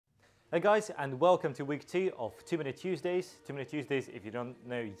Hey guys, and welcome to week 2 of 2-Minute Tuesdays. 2-Minute Tuesdays, if you don't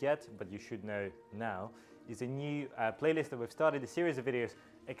know yet, but you should know now, is a new playlist that we've started, a series of videos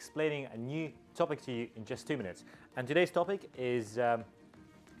explaining a new topic to you in just 2 minutes. And today's topic is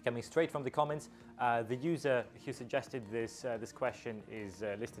coming straight from the comments. The user who suggested this question is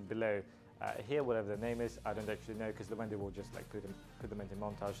listed below here, whatever the name is. I don't actually know because the vendor will just like put them into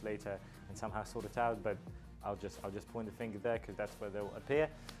montage later and somehow sort it out. But I'll just point the finger there because that's where they'll appear.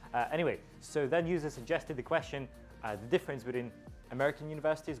 Anyway, so that user suggested the question, the difference between American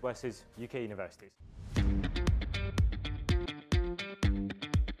universities versus UK universities.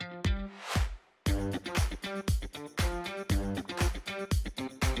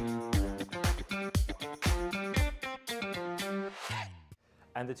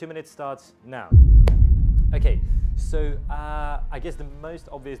 And the 2 minutes starts now. Okay, so I guess the most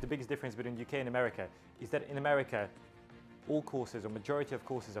obvious, the biggest difference between UK and America is that in America, all courses or majority of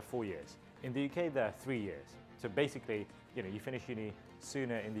courses are 4 years. In the UK, they're 3 years. So basically, you finish uni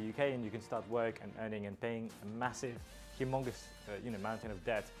sooner in the UK and you can start work and earning and paying a massive, humongous, mountain of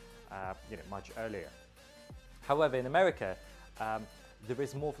debt, much earlier. However, in America, there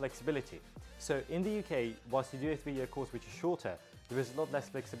is more flexibility. So in the UK, whilst you do a 3-year course which is shorter, there is a lot less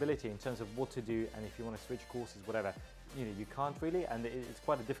flexibility in terms of what to do, and if you want to switch courses, whatever, you can't really, and it's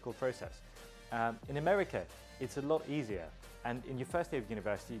quite a difficult process. In America, it's a lot easier, and in your first year of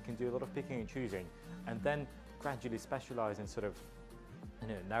university, you can do a lot of picking and choosing, and then gradually specialize and sort of,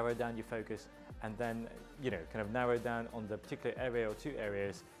 narrow down your focus, and then, kind of narrow down on the particular area or 2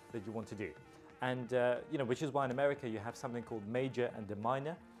 areas that you want to do. And, which is why in America you have something called major and a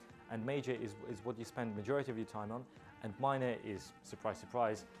minor, and major is what you spend majority of your time on, and minor is, surprise,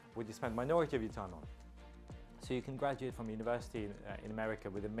 surprise, what you spend minority of your time on. So you can graduate from university in America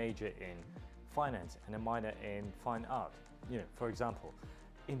with a major in finance and a minor in fine art, for example.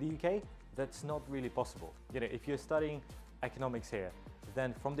 In the UK, that's not really possible. If you're studying economics here,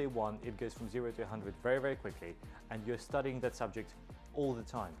 then from day one, it goes from 0 to 100 very, very quickly, and you're studying that subject all the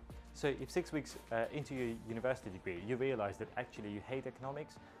time. So if 6 weeks into your university degree, you realize that actually you hate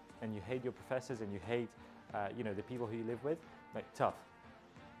economics, and you hate your professors, and you hate the people who you live with, tough.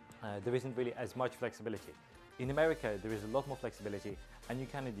 There isn't really as much flexibility. In America, there is a lot more flexibility, and you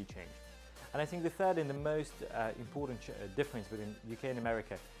can indeed change. And I think the third and the most important difference between UK and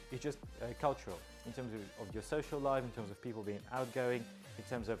America is just cultural, in terms of your social life, in terms of people being outgoing, in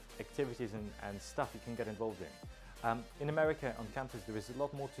terms of activities and stuff you can get involved in. In America, on campus, there is a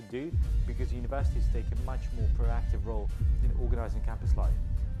lot more to do because universities take a much more proactive role in organising campus life.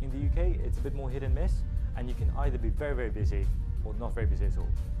 In the UK, it's a bit more hit and miss, and you can either be very, very busy or not very busy at all.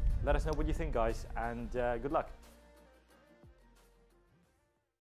 Let us know what you think, guys, and good luck.